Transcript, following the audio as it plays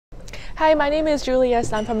Hi, my name is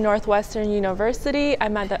Julius. I'm from Northwestern University.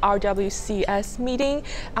 I'm at the RWCS meeting,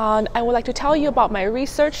 and I would like to tell you about my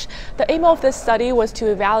research. The aim of this study was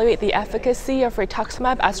to evaluate the efficacy of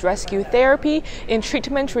Rituximab as rescue therapy in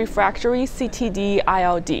treatment-refractory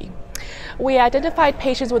CTD-ILD. We identified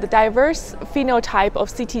patients with a diverse phenotype of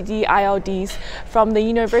CTD-ILDs from the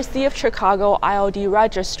University of Chicago ILD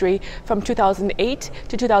registry from 2008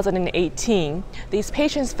 to 2018. These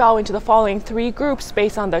patients fell into the following three groups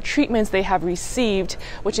based on the treatments they have received,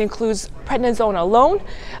 which includes prednisone alone,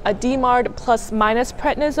 a DMARD plus minus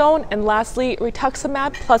prednisone, and lastly,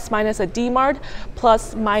 Rituximab plus minus a DMARD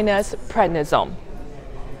plus minus prednisone.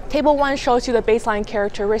 Table 1 shows you the baseline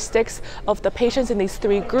characteristics of the patients in these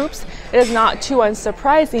three groups. It is not too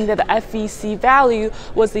unsurprising that the FVC value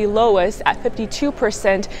was the lowest at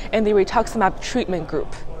 52% in the Rituximab treatment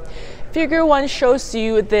group. Figure 1 shows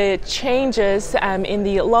you the changes in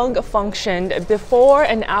the lung function before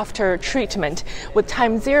and after treatment, with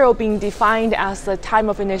time 0 being defined as the time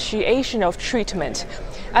of initiation of treatment.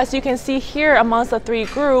 As you can see here, amongst the three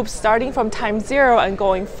groups, starting from time 0 and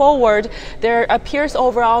going forward, there appears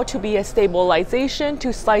overall to be a stabilization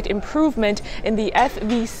to slight improvement in the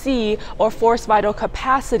FVC, or forced vital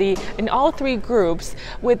capacity, in all three groups,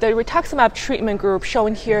 with the Rituximab treatment group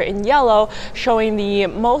shown here in yellow, showing the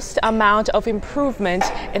most amount of improvement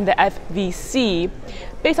in the FVC.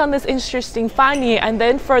 Based on this interesting finding, and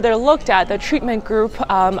then further looked at the treatment group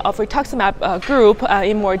of Rituximab group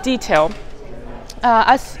in more detail.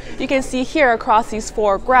 As you can see here across these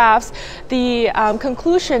four graphs, the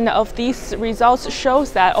conclusion of these results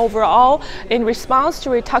shows that overall, in response to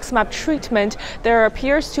Rituximab treatment, there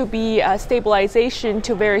appears to be a stabilization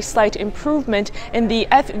to very slight improvement in the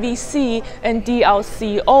FVC and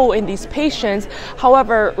DLCO in these patients.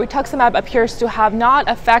 However, Rituximab appears to have not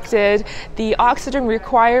affected the oxygen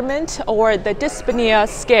requirement or the dyspnea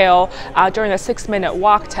scale during the 6-minute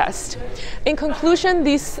walk test. In conclusion,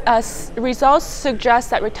 these results suggest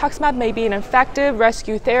that Rituximab may be an effective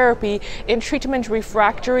rescue therapy in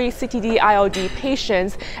treatment-refractory CTD-ILD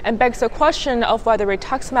patients, and begs the question of whether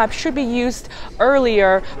Rituximab should be used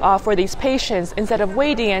earlier for these patients instead of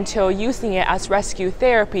waiting until using it as rescue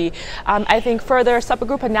therapy. I think further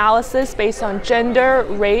subgroup analysis based on gender,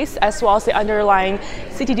 race, as well as the underlying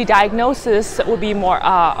CTD diagnosis would be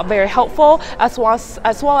very helpful, as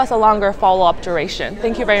well as a longer follow-up duration.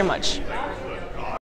 Thank you very much.